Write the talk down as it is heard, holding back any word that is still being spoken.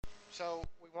So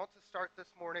we want to start this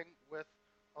morning with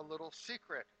a little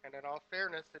secret, and in all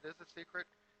fairness, it is a secret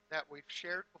that we've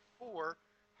shared before.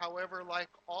 However, like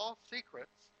all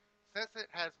secrets, since it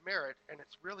has merit and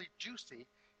it's really juicy,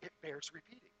 it bears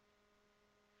repeating.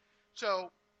 So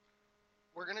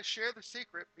we're going to share the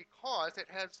secret because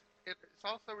it's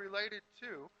also related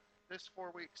to this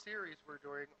 4-week series we're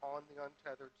doing on the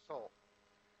untethered soul.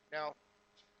 Now,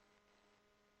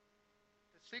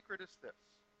 the secret is this: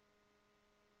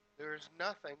 there is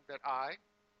nothing that I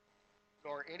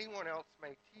nor anyone else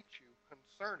may teach you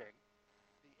concerning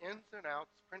the ins and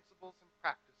outs, principles, and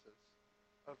practices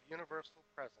of universal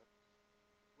presence,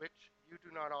 which you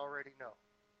do not already know,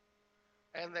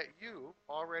 and that you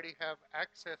already have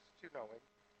access to knowing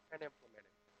and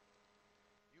implementing.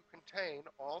 You contain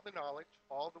all the knowledge,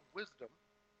 all the wisdom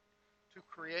to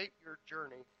create your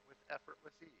journey with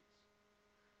effortless ease.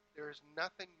 There is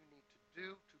nothing you need to do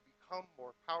to become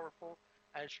more powerful,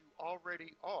 as you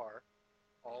already are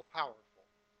all powerful.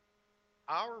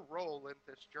 Our role in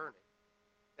this journey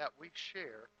that we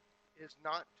share is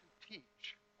not to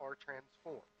teach or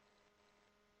transform.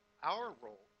 Our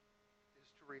role is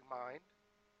to remind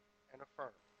and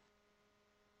affirm,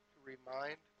 to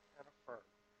remind and affirm.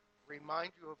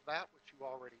 Remind you of that which you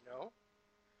already know,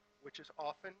 which is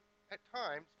often, at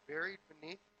times, buried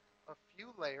beneath a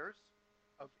few layers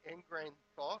of ingrained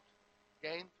thought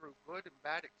gained through good and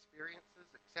bad experiences,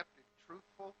 accepted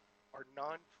truthful or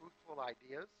non truthful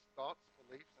ideas, thoughts,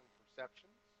 beliefs, and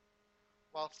perceptions,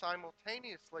 while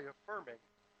simultaneously affirming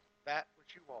that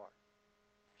which you are: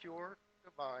 pure,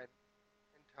 divine,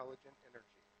 intelligent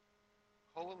energy,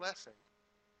 coalescing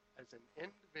as an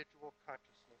individual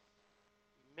consciousness,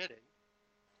 emitting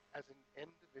as an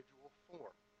individual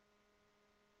form.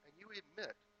 And you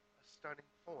emit a stunning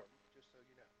form, just so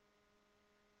you know.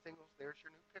 Singles, there's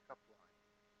your new pickup line.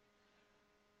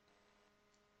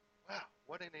 Wow,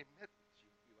 what an admittance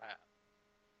you have.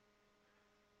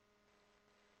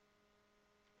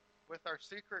 With our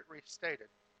secret restated,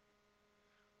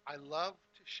 I love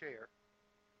to share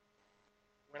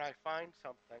when I find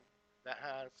something that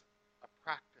has a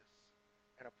practice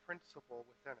and a principle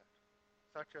within it,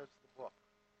 such as the book,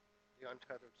 The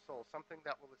Untethered Soul, something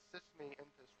that will assist me in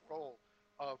this role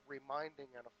of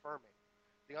reminding and affirming.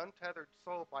 The Untethered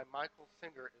Soul by Michael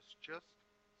Singer is just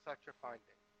such a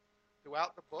finding.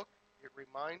 Throughout the book, it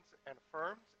reminds and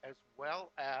affirms, as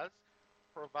well as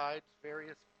provides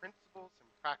various principles and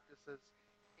practices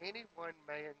anyone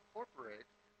may incorporate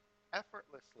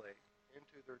effortlessly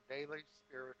into their daily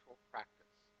spiritual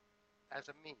practice as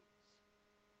a means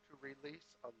to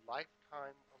release a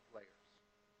lifetime of layers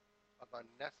of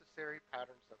unnecessary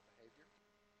patterns of behavior,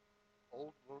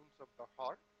 old wounds of the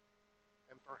heart,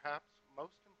 and perhaps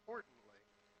most importantly,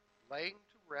 laying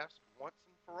to rest once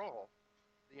and for all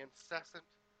the incessant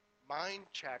mind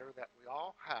chatter that we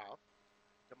all have,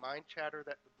 the mind chatter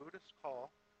that the Buddhists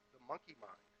call the monkey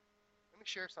mind. Let me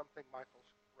share something Michael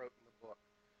wrote in the book.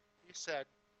 He said,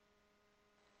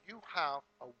 "You have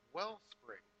a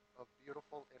wellspring of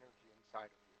beautiful energy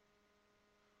inside of you.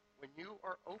 When you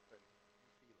are open, you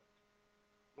feel it.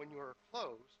 When you are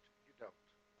closed, you don't.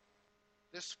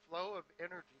 This flow of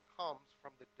energy comes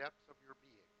from the depths of your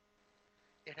being.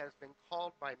 It has been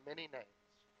called by many names.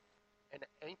 In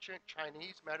ancient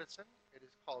Chinese medicine, it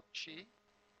is called qi.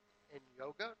 In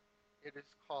yoga, it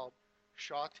is called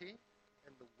shakti.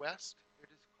 In the West, it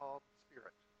is called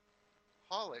spirit.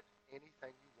 Call it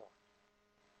anything you want.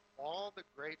 All the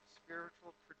great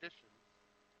spiritual traditions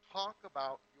talk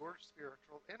about your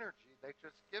spiritual energy. They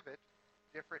just give it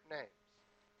different names.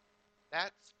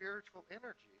 That spiritual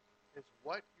energy is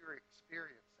what you're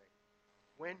experiencing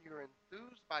when you're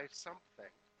enthused by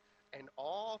something and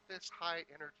all this high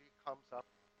energy comes up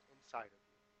inside of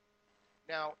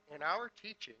you. Now, in our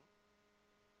teaching,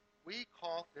 we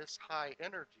call this high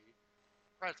energy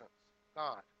presence,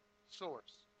 God,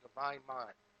 source, divine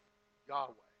mind,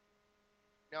 Yahweh.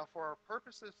 Now, for our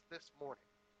purposes this morning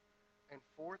and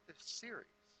for this series,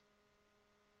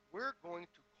 we're going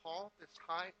to call this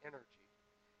high energy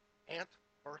Aunt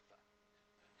Bertha.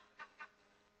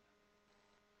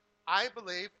 I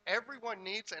believe everyone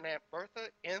needs an Aunt Bertha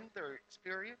in their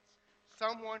experience,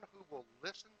 someone who will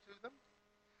listen to them,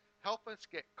 help us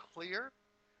get clear,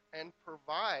 and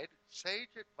provide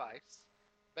sage advice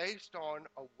based on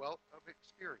a wealth of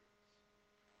experience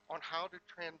on how to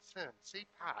transcend, see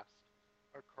past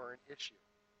a current issue.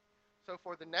 So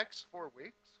for the next 4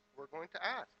 weeks, we're going to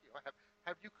ask,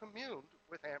 have you communed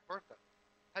with Aunt Bertha?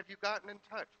 Have you gotten in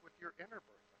touch with your inner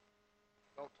Bertha?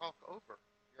 Don't talk over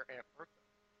your Aunt Bertha.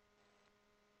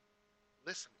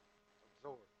 Listen,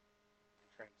 absorb, and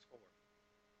transform.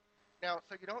 Now,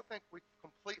 so you don't think we've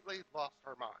completely lost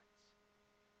our minds,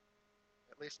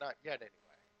 at least not yet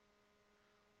anyway.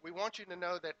 We want you to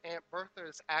know that Aunt Bertha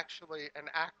is actually an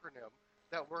acronym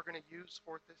that we're going to use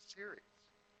for this series.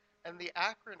 And the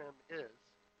acronym is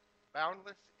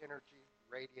Boundless Energy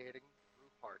Radiating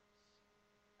Through Hearts.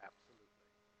 Absolutely.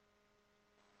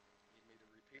 Need me to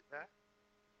repeat that?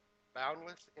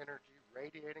 Boundless energy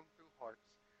radiating through hearts.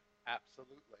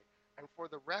 Absolutely. And for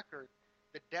the record,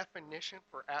 the definition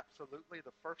for absolutely,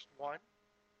 the first one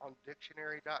on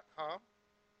dictionary.com,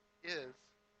 is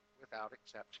without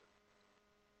exception.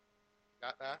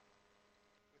 Got that?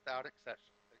 Without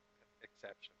exception.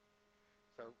 Exception.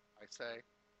 So I say,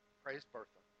 praise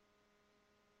Bertha.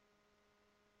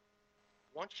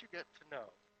 Once you get to know,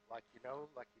 like you know,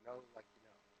 like you know, like you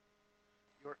know,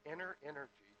 your inner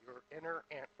energy, your inner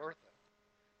Aunt Bertha,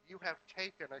 you have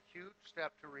taken a huge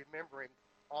step to remembering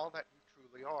all that you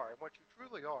truly are. And what you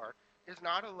truly are is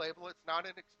not a label, it's not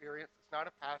an experience, it's not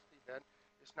a past event,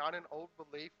 it's not an old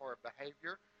belief or a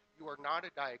behavior. You are not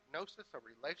a diagnosis, a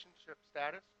relationship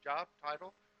status, job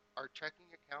title, or checking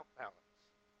account balance.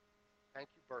 Thank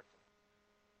you, Bertha.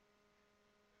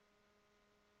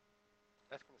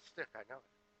 That's going to stick, I know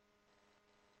it.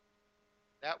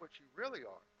 That which you really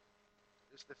are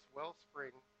is this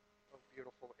wellspring of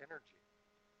beautiful energy.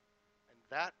 And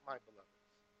that, my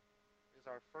beloveds,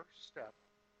 is our first step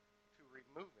to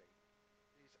removing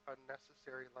these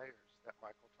unnecessary layers that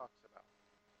Michael talks about.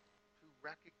 To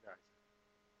recognize it.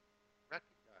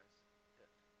 Recognize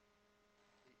it.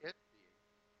 The it being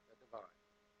the divine.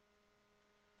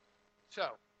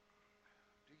 So,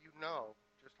 do you know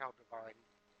just how divine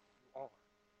you are?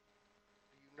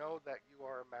 Do you know that you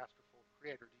are a masterful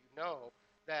creator? Do you know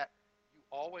that you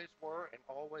always were and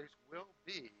always will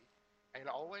be and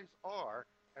always are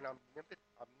an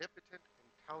omnipotent,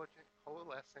 intelligent,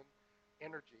 coalescing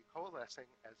energy, coalescing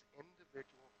as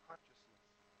individual consciousness,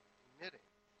 emitting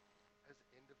as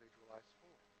individualized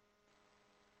form?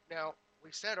 Now,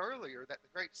 we said earlier that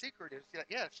the great secret is that,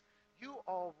 yes, you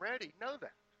already know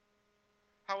that.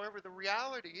 However, the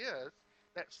reality is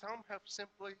that some have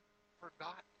simply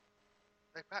forgotten.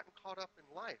 They've gotten caught up in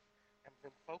life and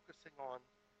been focusing on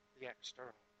the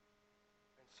external.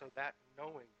 And so that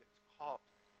knowing gets caught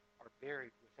or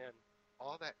buried within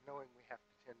all that knowing we have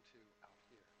to tend to out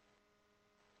here.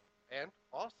 And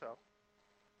also,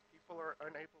 people are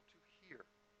unable to hear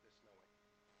this knowing.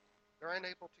 They're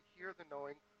unable to hear the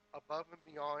knowing above and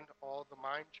beyond all the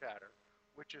mind chatter,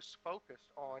 which is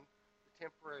focused on the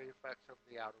temporary effects of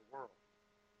the outer world,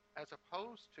 as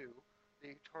opposed to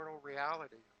the eternal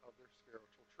reality of their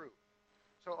spiritual truth.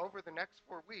 So over the next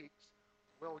 4 weeks,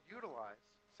 we'll utilize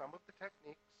some of the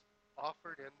techniques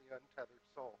offered in the Untethered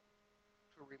Soul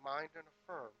to remind and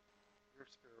affirm your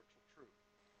spiritual truth,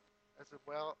 as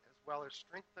well as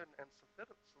strengthen and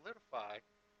solidify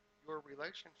your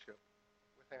relationship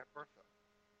with Aunt Bertha.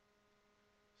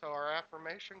 So our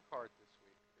affirmation card this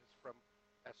week is from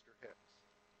Esther Hicks.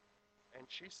 And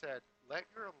she said, let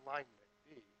your alignment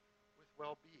be with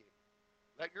well-being.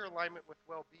 Let your alignment with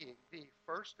well-being be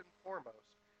first and foremost,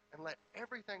 and let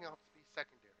everything else be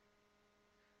secondary.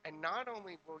 And not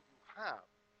only will you have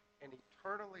an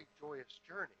eternally joyous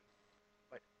journey,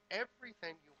 but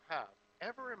everything you have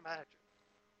ever imagined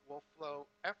will flow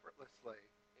effortlessly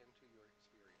into your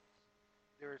experience.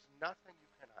 There is nothing you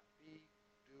cannot be,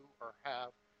 do, or have,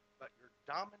 but your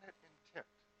dominant intent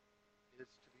is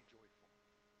to be joyful.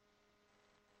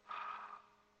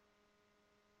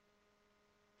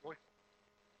 Joyful.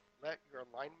 Let your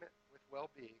alignment with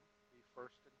well-being be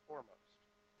first and foremost.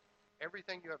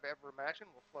 Everything you have ever imagined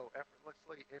will flow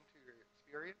effortlessly into your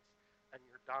experience, and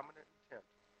your dominant intent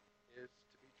is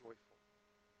to be joyful.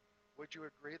 Would you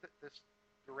agree that this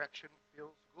direction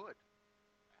feels good?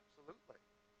 Absolutely.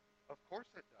 Of course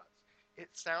it does.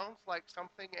 It sounds like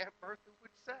something Aunt Bertha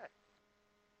would say.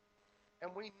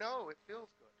 And we know it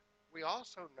feels good. We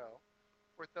also know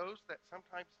for those that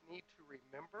sometimes need to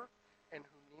remember and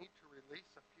who need to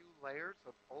release a few layers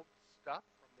of old stuff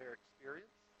from their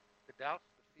experience, the doubts,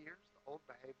 the fears, the old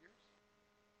behaviors,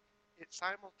 it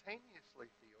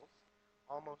simultaneously feels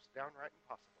almost downright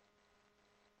impossible.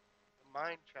 The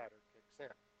mind chatter kicks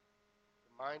in.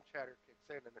 The mind chatter kicks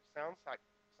in, and it sounds like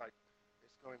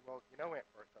it's going, well, you know, Aunt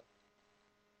Bertha,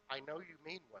 I know you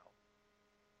mean well,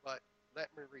 but let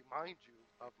me remind you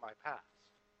of my past.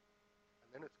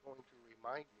 And then it's going to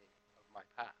remind me of my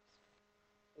past.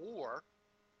 Or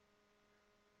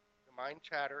the mind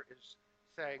chatter is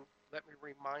saying, let me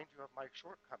remind you of my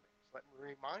shortcomings. Let me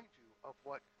remind you of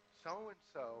what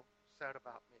so-and-so said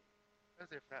about me,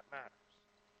 as if that matters.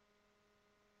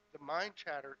 The mind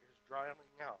chatter is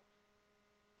drowning out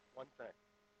one thing,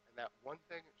 And that one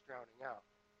thing it's drowning out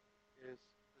is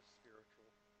the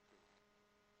spiritual truth.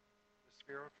 The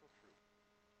spiritual truth.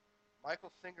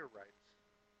 Michael Singer writes,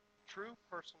 true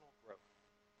personal growth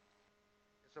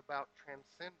is about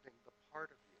transcending the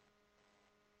part of you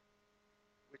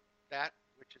with that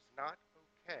which is not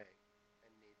okay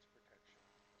and needs protection.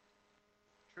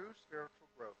 True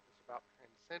spiritual growth is about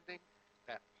transcending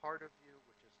that part of you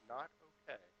which is not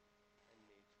okay and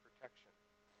needs protection.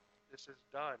 This is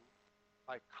done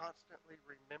by constantly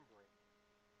remembering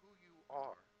who you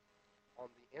are on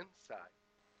the inside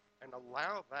and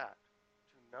allow that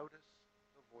to notice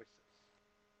the voices.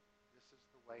 This is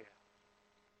the way out.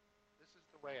 This is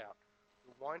the way out.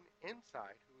 The one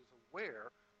inside who is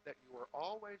aware that you are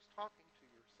always talking to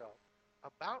yourself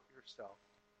about yourself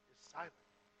is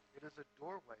silent. It is a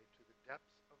doorway to the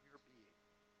depths of your being.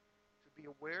 To be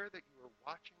aware that you are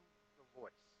watching the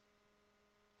voice.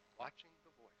 Watching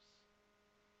the voice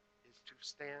is to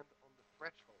stand on the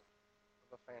threshold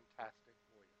of a fantastic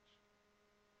voyage.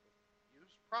 If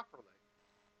used properly,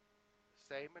 the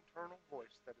same internal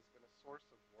voice that has been a source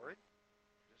of worry,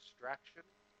 distraction,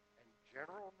 and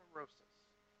general neurosis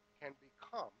can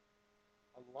become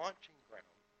a launching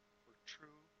ground for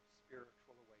true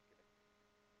spiritual awakening.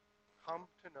 Come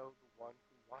to know the one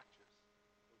who watches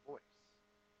the voice,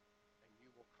 and you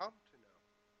will come to know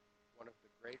one of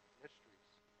the great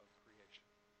mysteries of creation.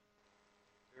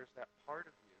 There's that part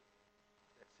of you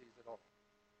that sees it all.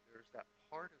 There's that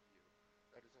part of you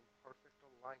that is in perfect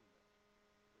alignment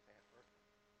with Aunt Bertha.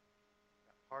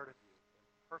 That part of you in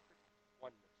perfect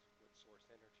oneness with source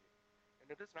energy.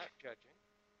 And it is not judging.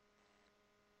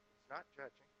 It's not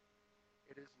judging.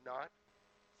 It is not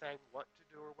saying what to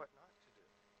do or what not to do.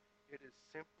 It is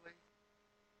simply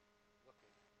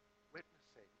looking,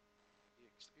 witnessing the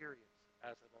experience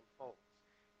as it unfolds.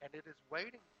 And it is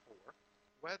waiting for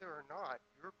whether or not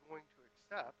you're going to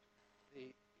accept the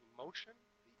emotion,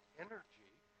 the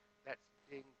energy that's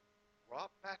being brought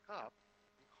back up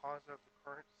because of the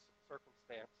current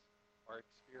circumstance or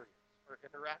experience or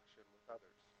interaction with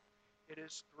others. It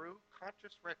is through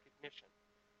conscious recognition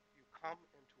you come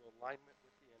into alignment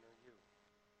with the inner you,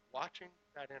 watching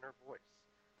that inner voice.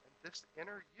 And this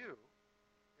inner you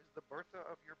is the Bertha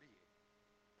of your being.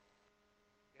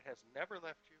 It has never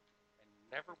left you and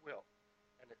never will.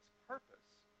 And its purpose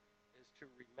is to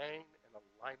remain in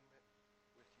alignment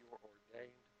with your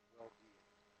ordained well-being.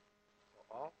 So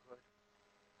all good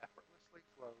effortlessly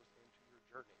flows into your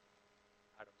journey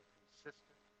out of a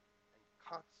consistent and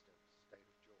constant state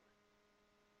of joy.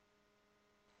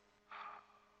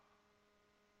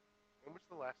 When was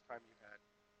the last time you had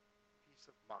peace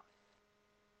of mind?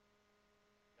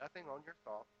 Nothing on your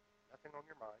thought, nothing on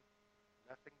your mind,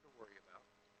 nothing to worry about.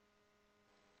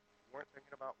 You weren't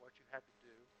thinking about what you had to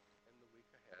do in the week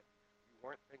ahead. You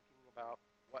weren't thinking about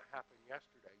what happened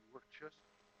yesterday. You were just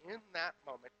in that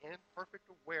moment, in perfect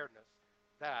awareness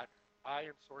that I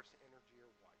and source energy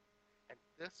are one. And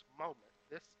this moment,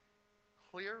 this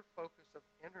clear focus of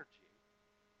energy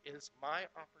is my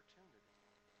opportunity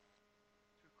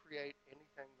to create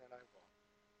anything that I want.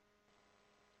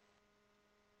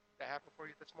 Did that happen for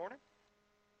you this morning?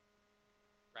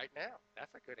 Right now.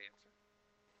 That's a good answer.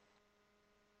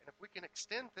 And if we can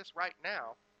extend this right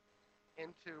now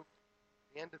into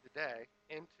the end of the day,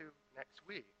 into next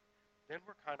week, then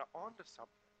we're kind of on to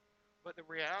something. But the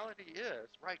reality is,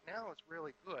 right now is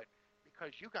really good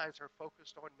because you guys are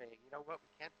focused on me. You know what? We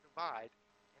can't divide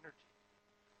energy.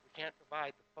 We can't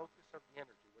divide the focus of the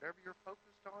energy. Whatever you're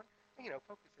focused on,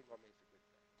 focusing on me is a good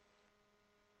thing.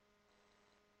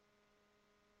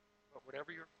 But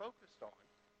whatever you're focused on,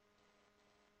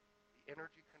 the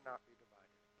energy cannot be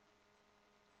divided.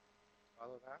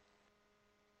 Follow that?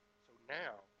 So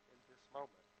now, in this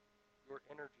moment, your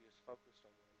energy is focused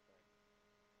on one thing,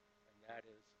 and that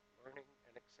is learning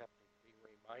and accepting, being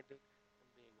reminded and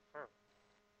being affirmed.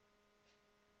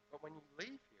 But when you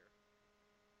leave here,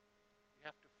 you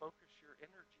have to focus your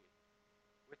energy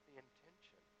with the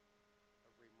intention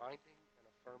of reminding and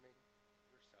affirming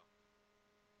yourself.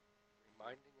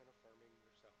 Reminding and affirming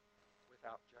yourself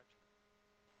without judgment,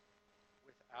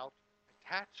 without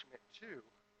attachment to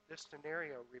this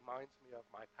scenario reminds me of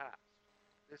my past.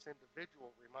 This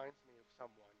individual reminds me of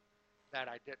someone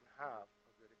that I didn't have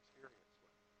a good experience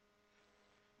with.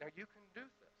 Now you can do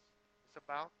this. It's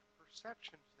about the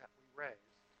perceptions that we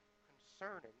raise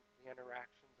concerning the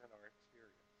interactions in our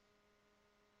experience.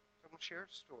 So I'm going to share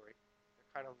a story that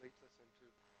kind of leads us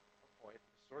into a point.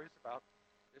 The story is about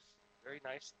this very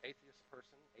nice atheist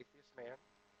person, atheist man,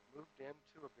 moved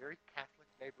into a very Catholic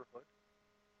neighborhood,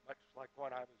 much like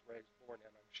one I was born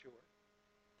in, I'm sure.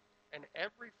 And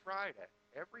every Friday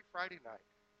night,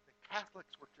 the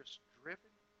Catholics were just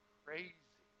driven crazy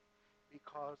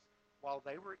because while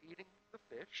they were eating the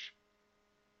fish,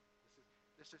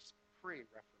 this is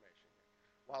pre-Reformation.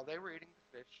 While they were eating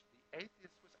the fish, the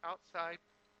atheist was outside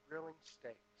grilling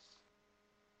steaks.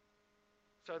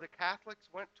 So the Catholics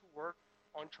went to work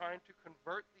on trying to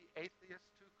convert the atheist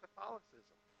to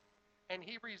Catholicism. And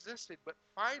he resisted, but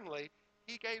finally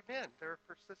he gave in to their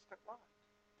persistent lie.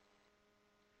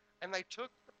 And they took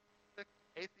the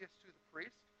atheist to the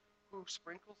priest, who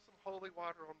sprinkles some holy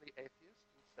water on the atheist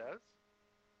and says,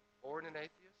 born an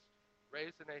atheist,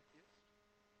 raised an atheist,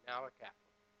 now a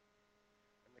Catholic.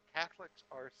 And the Catholics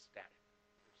are ecstatic.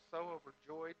 They're so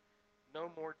overjoyed.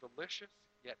 No more delicious,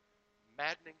 yet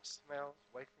maddening smells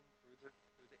wafting through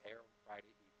the air on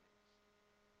Friday evenings.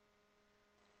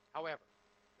 However,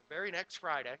 the very next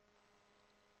Friday,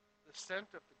 the scent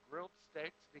of the grilled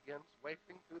steaks begins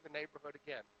wafting through the neighborhood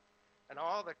again. And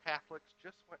all the Catholics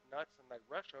just went nuts, and they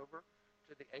rush over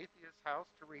to the atheist's house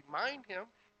to remind him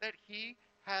that he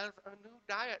has a new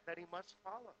diet that he must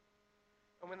follow.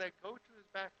 And when they go to his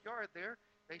backyard there,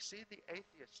 they see the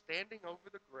atheist standing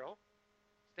over the grill,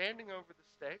 standing over the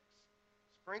steaks,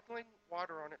 sprinkling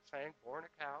water on it, saying, born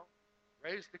a cow,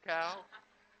 raised a cow,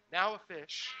 now a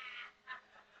fish.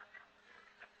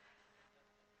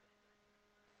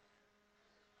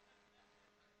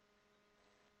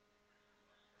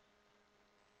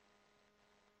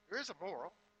 There is a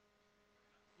moral.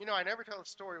 You know, I never tell a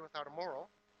story without a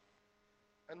moral.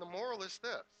 And the moral is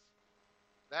this: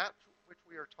 that which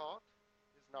we are taught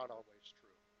is not always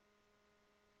true.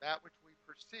 That which we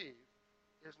perceive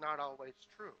is not always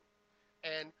true.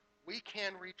 And we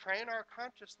can retrain our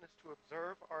consciousness to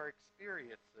observe our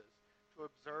experiences, to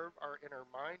observe our inner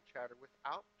mind chatter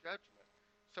without judgment.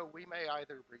 So we may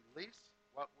either release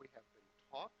what we have been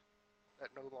taught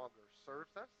that no longer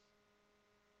serves us,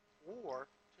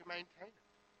 or to maintain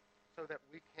it so that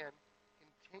we can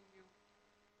continue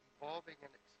evolving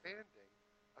and expanding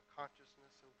a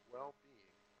consciousness of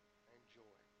well-being and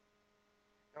joy.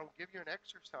 Now, I'll give you an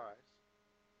exercise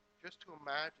just to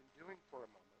imagine doing for a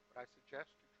moment, but I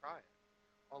suggest you try it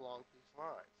along these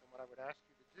lines. And what I would ask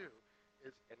you to do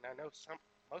is, and I know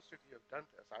most of you have done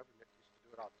this, I used to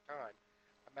do it all the time,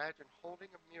 imagine holding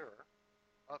a mirror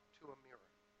up to a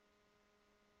mirror.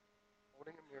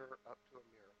 Holding a mirror up to a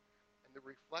mirror. And the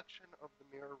reflection of the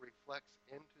mirror reflects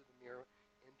into the mirror,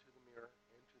 into the mirror,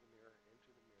 into the mirror,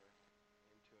 into the mirror,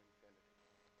 into infinity.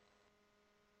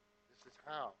 This is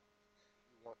how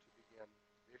you want to begin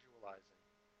visualizing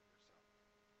yourself.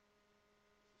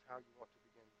 This is how you want to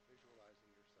begin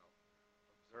visualizing yourself,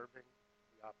 observing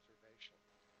the observation,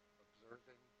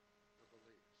 observing the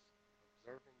beliefs,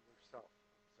 observing yourself,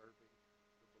 observing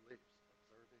the beliefs,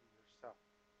 observing yourself,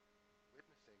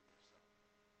 witnessing yourself,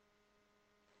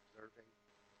 observing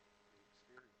the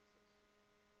experiences.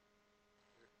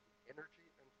 The energy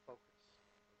and focus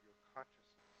of your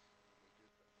consciousness when we do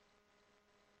this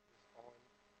is on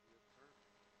the observing.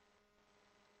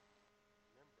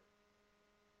 Remember,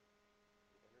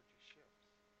 the energy shifts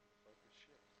and the focus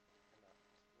shifts. It cannot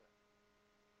be split.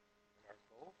 And our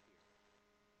goal here is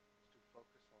to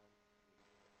focus on being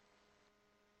the witness,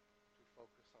 to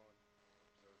focus on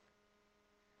observing.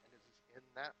 And it is in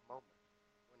that moment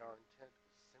when our intent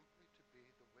is simply to be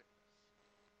the witness,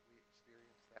 we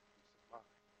experience that peace of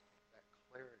mind, that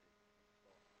clarity of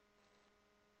thought.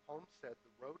 Holmes said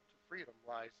the road to freedom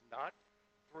lies not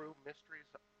through mysteries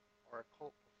or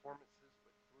occult performances,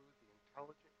 but through the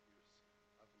intelligent use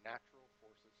of natural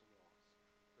forces and laws.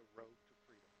 The road to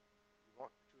freedom. You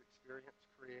want to experience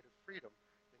creative freedom,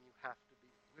 then you have to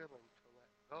be willing to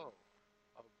let go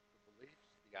of the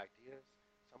beliefs, the ideas,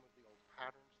 some of the old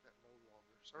patterns that no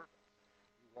longer serve us.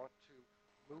 You want to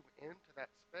move into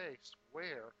that space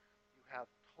where you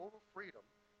have total freedom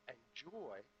and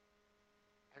joy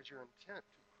as your intent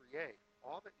to create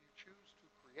all that you choose to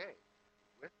create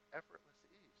with effortless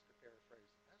ease, to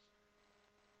paraphrase Esther.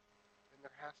 Then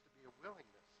there has to be a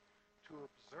willingness to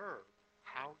observe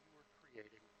how you are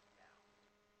creating now.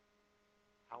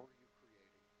 How are you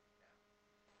creating now?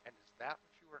 And is that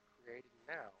what you are creating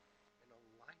now in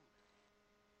alignment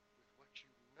with what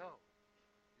you know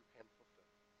you can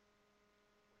fulfill?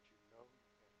 What you know you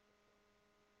can fulfill.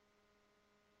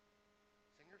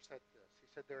 Singer said this. He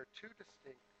said there are two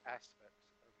distinct aspects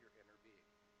of your inner being.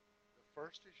 The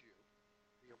first is you,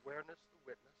 the awareness, the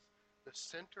witness, the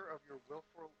center of your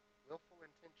willful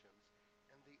intentions,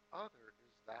 and the other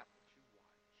is that which you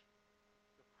watch.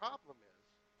 The problem is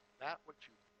that which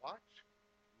you watch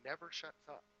never shuts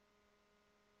up.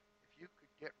 If you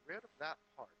could get rid of that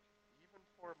part, even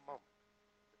for a moment,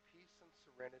 the peace and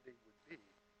serenity would be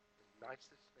the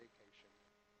nicest vacation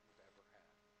you've ever had.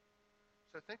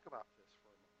 So think about this for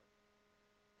a moment.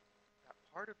 That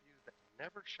part of you that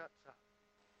never shuts up,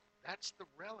 that's the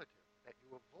relative that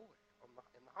you avoid in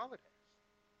the holidays.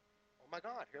 Oh my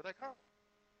God, here they come.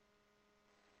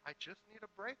 I just need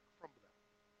a break from them.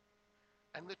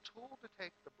 And the tool to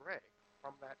take the break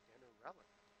from that inner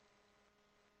relative,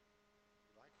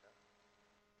 you like that,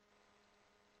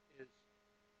 is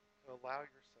to allow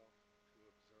yourself to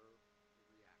observe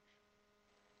the reaction.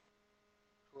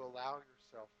 To allow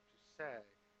yourself to say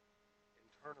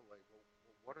internally, well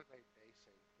what are they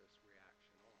basing this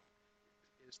reaction on?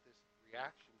 Is this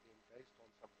reaction being based on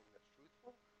something that's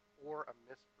truthful or a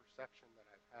misperception that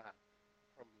I've had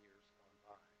from years gone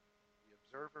by? The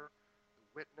observer, the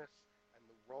witness, and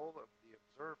the role of the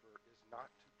observer is not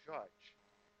to judge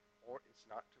or it's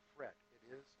not to fret. It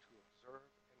is to observe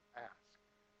and ask,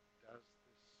 does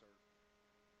this serve me?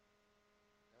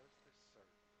 Does this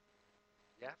serve me?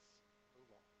 Yes,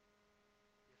 move on.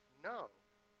 If no,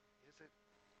 is it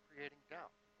creating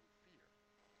doubt and fear?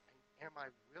 And am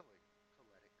I willing to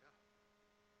let it go?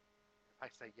 If I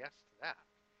say yes to that,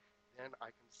 then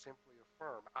I can simply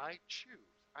affirm, I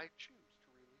choose to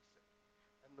release it.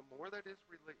 And the more that is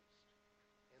released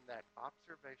in that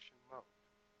observation mode,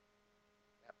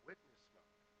 that witness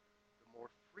mode, the more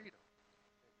freedom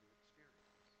that you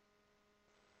experience.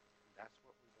 And that's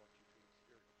what we want you to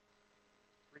experience,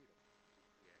 freedom to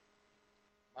create.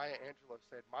 Maya Angelou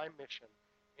said, my mission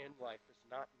in life is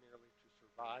not merely to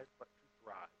survive, but to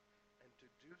thrive, and to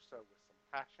do so with some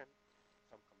passion,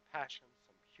 some compassion,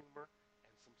 some humor,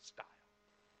 and some style.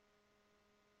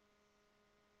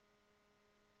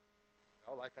 We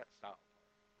all like that style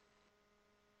part.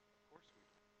 Of course we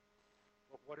do.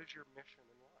 But what is your mission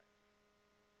in life?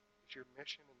 Is your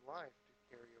mission in life to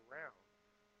carry around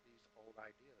these old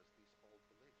ideas, these old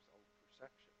beliefs, old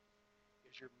perceptions?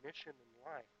 Is your mission in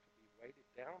life to be weighted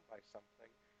down by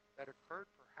something that occurred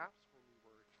perhaps when you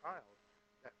were a child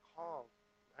that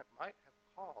might have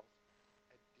caused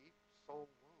a deep soul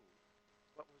wound,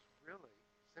 but was really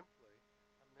simply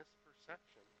a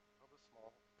misperception of a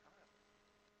small child?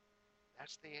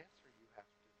 That's the answer you have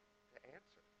to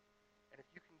answer. And if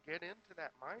you can get into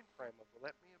that mind frame of, well,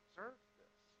 let me observe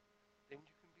this, then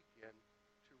you can begin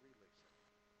to release it.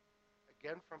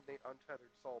 Again, from the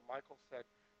Untethered Soul, Michael said,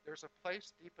 there's a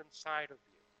place deep inside of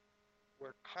you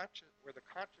where the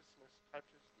consciousness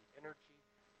touches the energy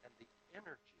and the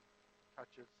energy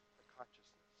touches the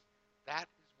consciousness. That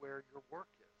is where your work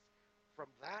is. From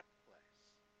that place,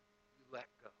 you let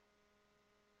go.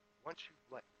 Once you've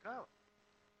let go,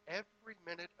 every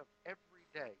minute of every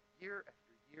day, year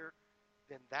after year,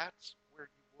 then that's where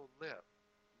you will live.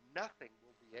 Nothing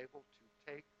will be able to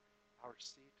take our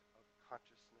seat of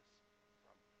consciousness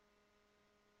from you.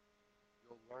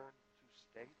 You'll learn to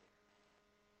stay there.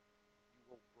 You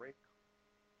will break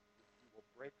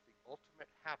the ultimate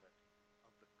habit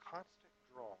of the constant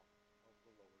draw of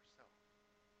the lower self.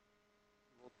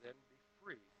 You will then be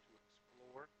free to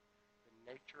explore the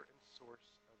nature and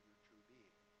source of your true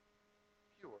being,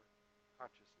 pure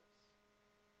consciousness.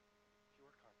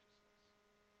 Pure consciousness.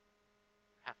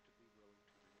 You have to be willing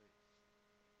to release.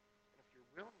 And if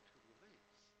you're willing to release,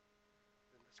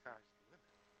 then the sky's the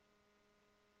limit.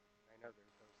 I know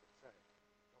there's those that say,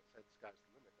 don't say the sky's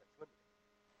the limit, that's limiting.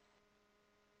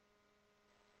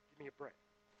 Give me a break.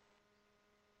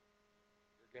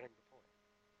 You're getting the point.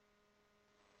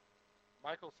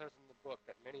 Michael says in the book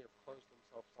that many have closed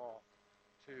themselves off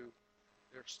to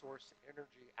their source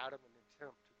energy out of an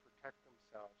attempt to protect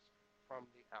themselves from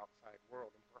the outside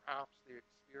world. And perhaps the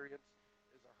experience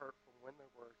is a hurt from when they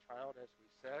were a child, as we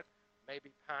said,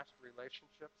 maybe past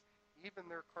relationships, even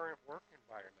their current work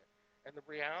environment. And the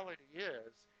reality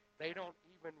is they don't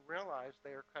even realize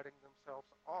they are cutting themselves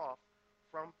off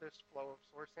from this flow of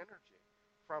source energy,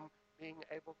 from being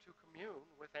able to commune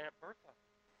with Aunt Bertha,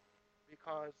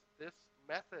 because this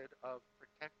method of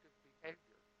protective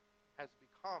behavior has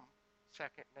become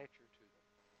second nature to them.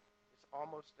 It's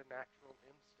almost a natural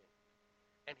instinct.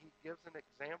 And he gives an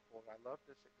example, and I love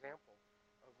this example,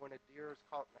 of when a deer is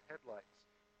caught in the headlights.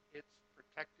 Its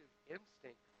protective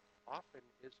instinct often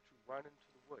is to run into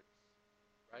the woods,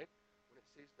 right? When it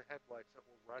sees the headlights, it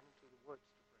will run into the woods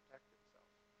to protect itself.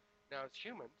 Now, as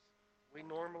humans, we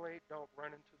normally don't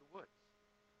run into the woods,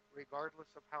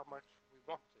 regardless of how much we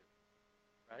want to,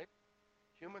 right?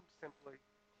 Humans simply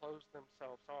close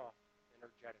themselves off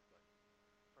energetically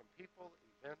from people,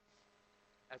 events,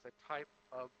 as a type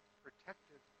of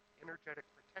energetic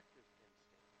protective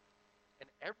instinct. And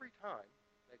every time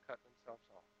they cut themselves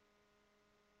off,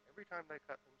 every time they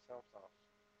cut themselves off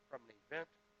from an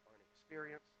event or an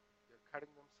experience, they're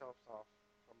cutting themselves off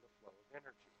from the flow of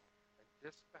energy. And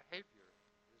this behavior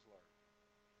is learned.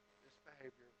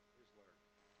 behavior is learned,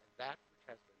 and that which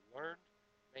has been learned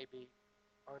may be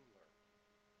unlearned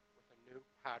with a new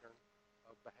pattern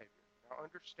of behavior. Now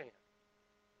understand,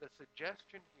 the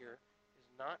suggestion here is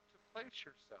not to place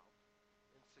yourself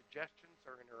in suggestions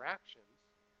or interactions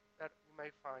that you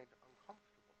may find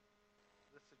uncomfortable.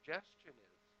 The suggestion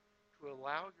is to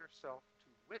allow yourself to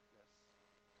witness,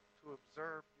 to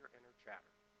observe your inner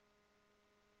chatter.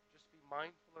 Just be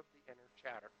mindful of the inner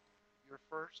chatter, your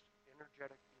first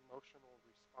energetic emotional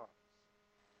response.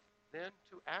 Then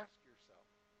to ask yourself,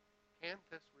 can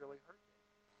this really hurt me?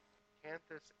 Can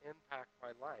this impact my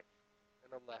life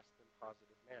in a less than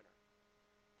positive manner?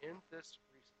 Is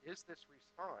this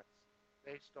response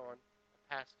based on a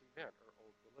past event or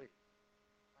old belief,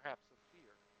 perhaps a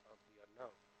fear of the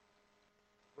unknown?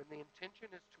 When the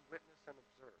intention is to witness and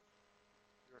observe,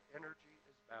 your energy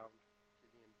is bound to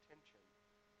the intention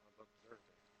of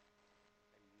observing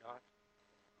and not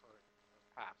the current or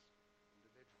past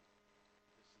individual.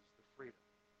 This is the freedom.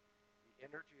 The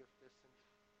energy of this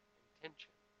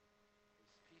intention is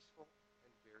peaceful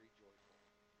and very joyful.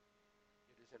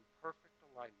 It is in perfect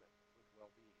alignment with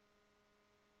well-being.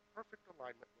 Perfect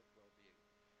alignment with well-being.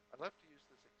 I love to use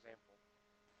this example.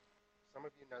 Some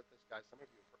of you know this guy. Some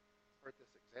of you have heard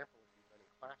this example if you've been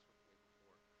in class with me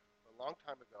before. But a long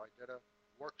time ago, I did a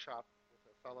workshop with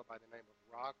a fellow by the name of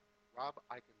Rob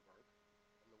Eichenberg,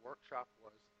 and the workshop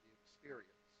was The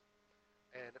Experience.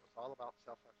 And it was all about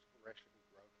self-exploration and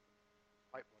growth.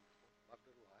 Quite wonderful. Loved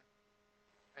it a lot.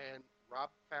 And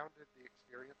Rob founded the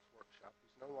Experience Workshop.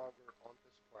 He's no longer on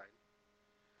this plane.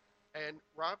 And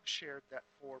Rob shared that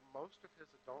for most of his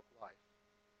adult life,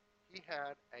 he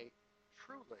had a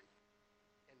truly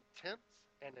intense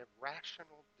and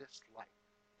irrational dislike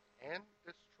and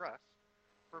distrust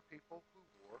for people who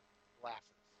wore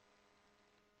glasses.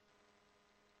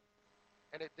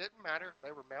 And it didn't matter if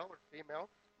they were male or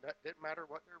female. It didn't matter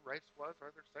what their race was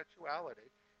or their sexuality.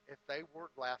 If they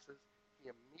wore glasses, he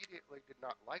immediately did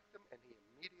not like them, and he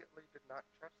immediately did not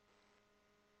trust them.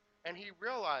 And he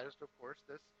realized, of course,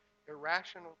 this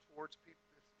irrational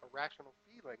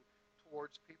feeling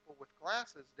towards people with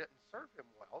glasses didn't serve him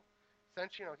well,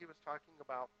 since he was talking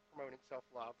about promoting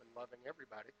self-love and loving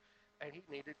everybody, and he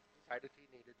decided he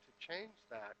needed to change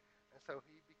that. And so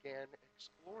he began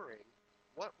exploring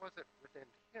what was it within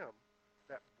him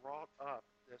that brought up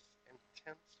this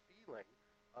intense feeling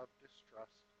of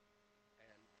distrust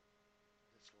and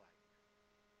dislike.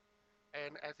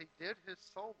 And as he did his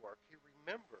soul work, he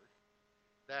remembered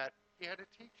that he had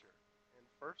a teacher in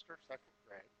first or second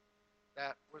grade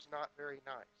that was not very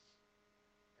nice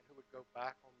and who would go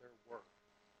back on their word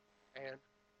and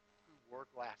who wore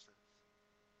glasses.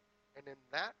 And in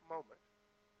that moment,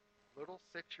 little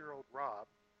 6-year-old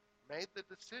Rob made the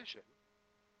decision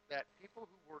that people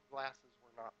who wore glasses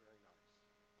were not very nice.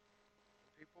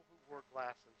 And people who wore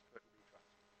glasses couldn't be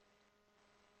trusted.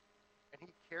 And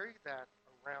he carried that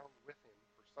around with him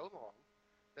for so long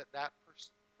that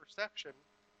perception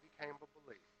became a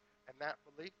belief. And that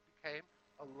belief became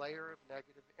a layer of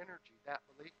negative energy. That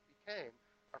belief became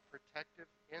a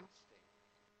protective instinct,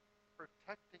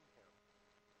 protecting him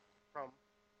from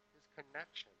his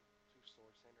connection to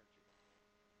source energy.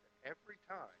 That every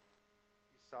time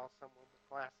he saw someone with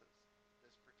glasses,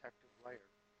 this protective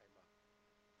layer came up.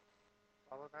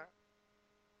 Follow that?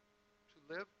 To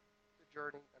live the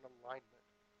journey in alignment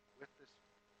with this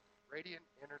radiant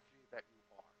energy that you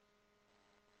are,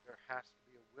 there has to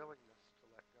be a willingness to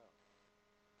let go.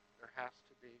 There has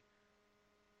to be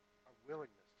a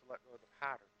willingness to let go of the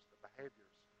patterns, the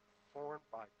behaviors formed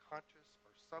by conscious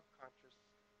or subconscious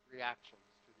reactions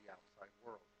to the outside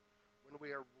world. When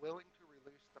we are willing to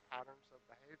release the patterns of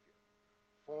behavior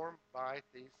formed by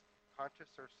these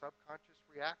conscious or subconscious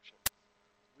reactions,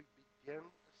 we begin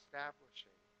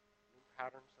establishing new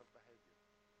patterns of behavior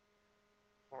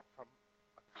from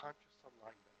a conscious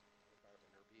alignment with our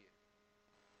inner being,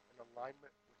 an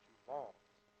alignment which evolves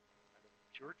out of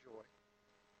pure joy,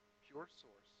 pure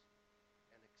source,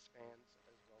 and expands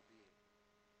as well-being.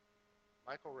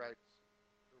 Michael writes,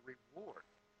 the reward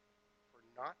for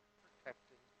not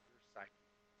protecting your psyche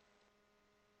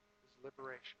is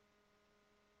liberation.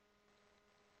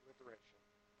 Liberation.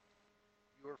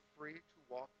 You are free to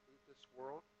walk through this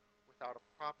world without a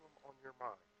problem on your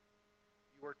mind.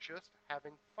 You are just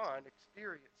having fun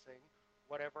experiencing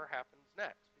whatever happens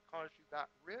next because you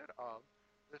got rid of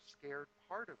the scared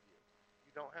part of you.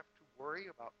 You don't have to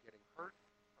worry about getting hurt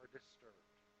or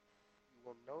disturbed. You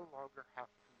will no longer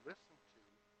have to listen to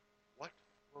what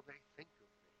will they think of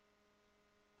me.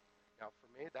 Now for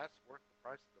me, that's worth the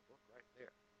price of the book right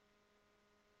there.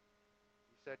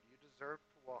 He said, you deserve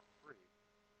to walk free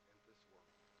in this world.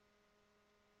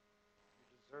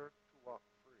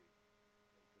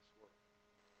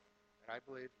 And I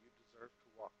believe you deserve to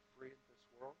walk free in this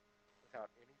world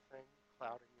without anything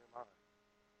clouding your mind,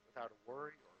 without a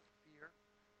worry or a fear,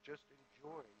 just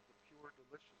enjoying the pure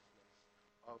deliciousness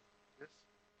of this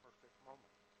perfect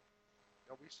moment.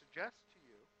 Now, we suggest to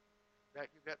you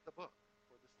that you get the book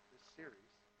for this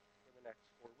series for the next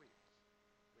 4 weeks.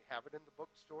 We have it in the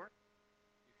bookstore.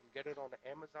 You can get it on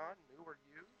Amazon, new or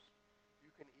used.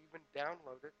 You can even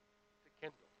download it to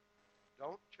Kindle.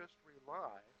 Don't just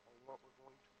rely on what we're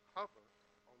going to cover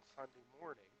on Sunday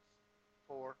mornings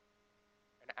for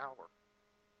an hour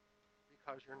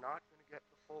because you're not going to get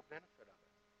the full benefit of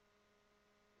it.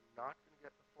 You're not going to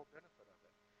get the full benefit of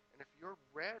it. And if you're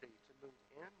ready to move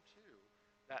into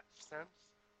that sense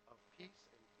of peace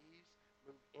and ease,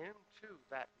 move into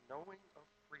that knowing of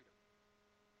freedom,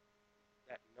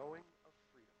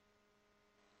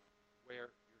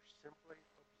 where you're simply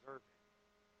observing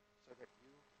so that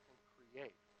you can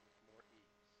create with more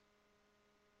ease.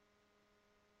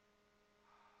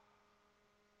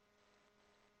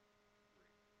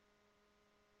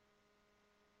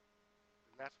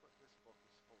 And that's what this book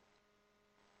is for.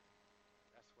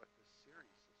 That's what this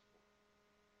series is for.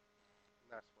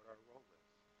 And that's what our role is.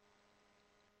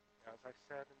 Now, as I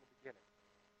said in the beginning,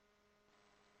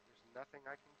 there's nothing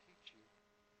I can teach you,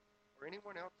 or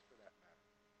anyone else for that matter,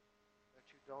 that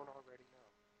you don't already know.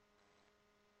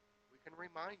 We can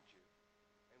remind you,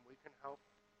 and we can help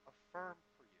affirm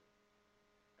for you,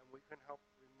 and we can help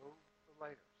remove the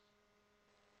layers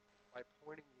by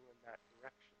pointing you in that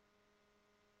direction.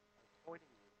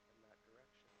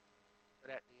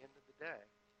 But at the end of the day,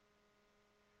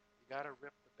 you got to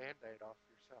rip the Band-Aid off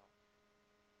yourself.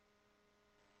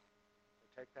 So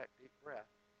take that deep breath,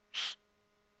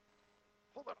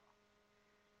 pull it off,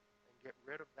 and get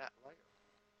rid of that layer.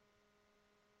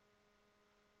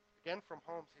 Again from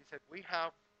Holmes, he said, we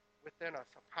have within us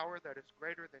a power that is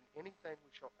greater than anything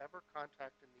we shall ever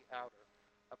contact in the outer,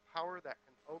 a power that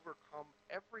can overcome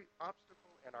every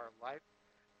obstacle in our life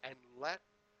and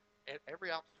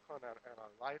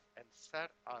and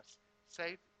set us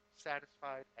safe,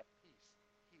 satisfied, at peace,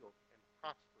 healed, and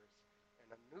prosperous in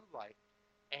a new life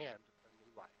and a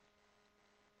new life.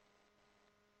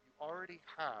 You already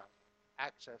have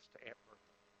access to Aunt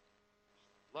Bertha.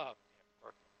 Love Aunt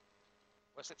Bertha.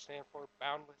 What's it stand for?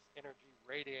 Boundless energy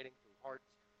radiating through hearts?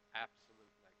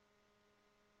 Absolutely.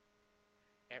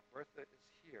 Aunt Bertha is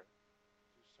here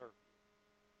to serve you.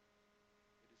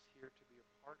 It is here to be a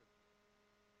part of you.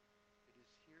 It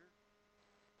is here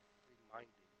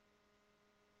reminding you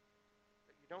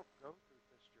that you don't go through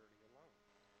this journey alone.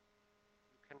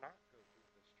 You cannot go through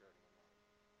this journey alone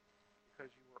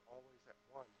because you are always at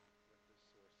one with this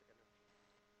source energy.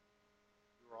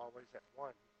 You are always at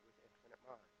one with infinite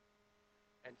mind.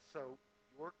 And so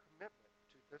your commitment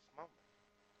to this moment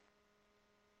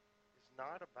is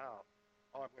not about,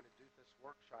 oh, I'm going to do this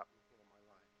workshop and heal my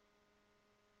life,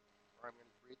 or I'm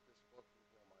going to read this book and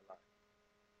heal my life.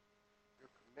 Your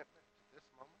commitment to this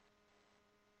moment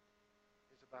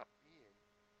is about being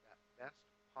that best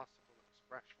possible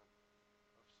expression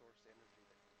of source energy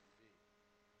that you can be,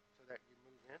 so that you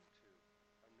move into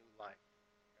a new life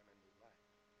and a new life,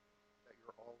 that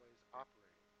you're always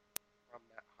operating from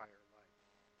that higher life,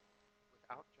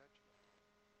 without judgment,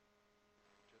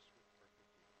 just with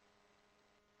perfect ease.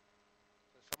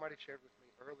 So somebody shared with me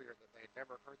earlier that they had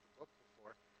never heard the book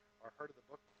before, or heard of the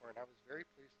book before, and I was very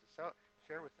pleased to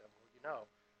share with them, well,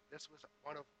 this was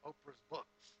one of Oprah's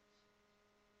books,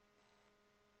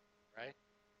 right?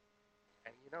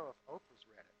 And if Oprah's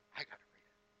read it, I got to read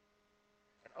it.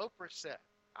 And Oprah said,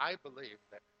 I believe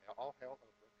that, all hail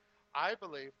Oprah, I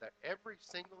believe that every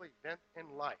single event in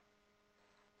life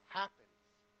happens,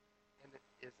 and it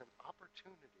is an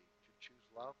opportunity to choose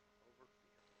love over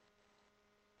fear.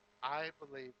 I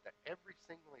believe that every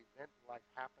single event in life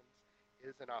happens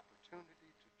is an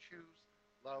opportunity to choose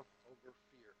love over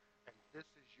fear. And this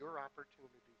is your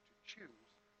opportunity to choose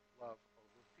love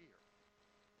over fear.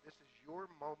 This is your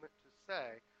moment to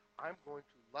say, I'm going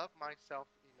to love myself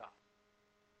enough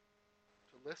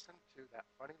to listen to that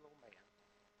funny little man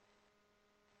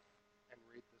and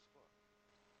read this book.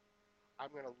 I'm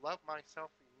going to love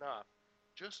myself enough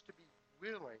just to be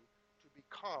willing to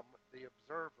become the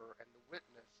observer and the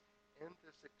witness in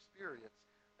this experience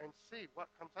and see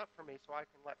what comes up for me so I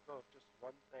can let go of just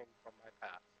one thing from my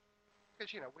past.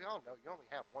 Because, we all know you only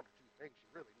have one or two things you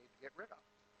really need to get rid of.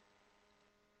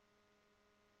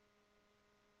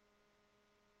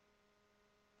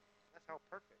 That's how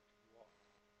perfect you are.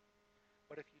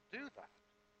 But if you do that,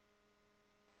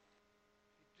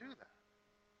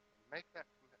 and make that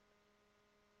commitment,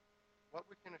 what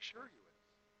we can assure you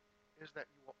is that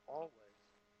you will always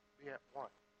be at one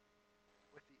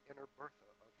with the inner Bertha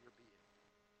of your being.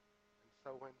 And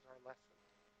so ends our lesson.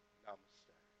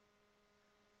 Namaste.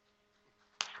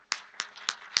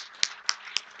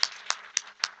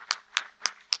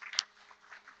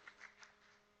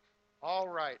 All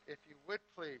right, if you would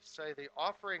please say the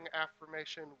offering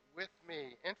affirmation with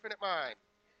me. Infinite Mind,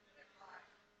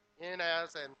 in,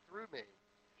 as, and through me,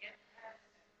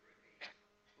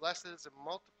 blesses and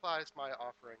multiplies my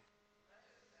offering.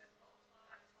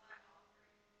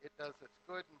 It does its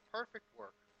good and perfect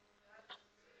work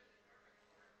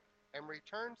and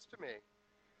returns to me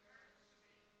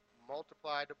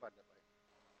multiplied abundantly.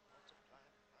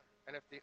 And if the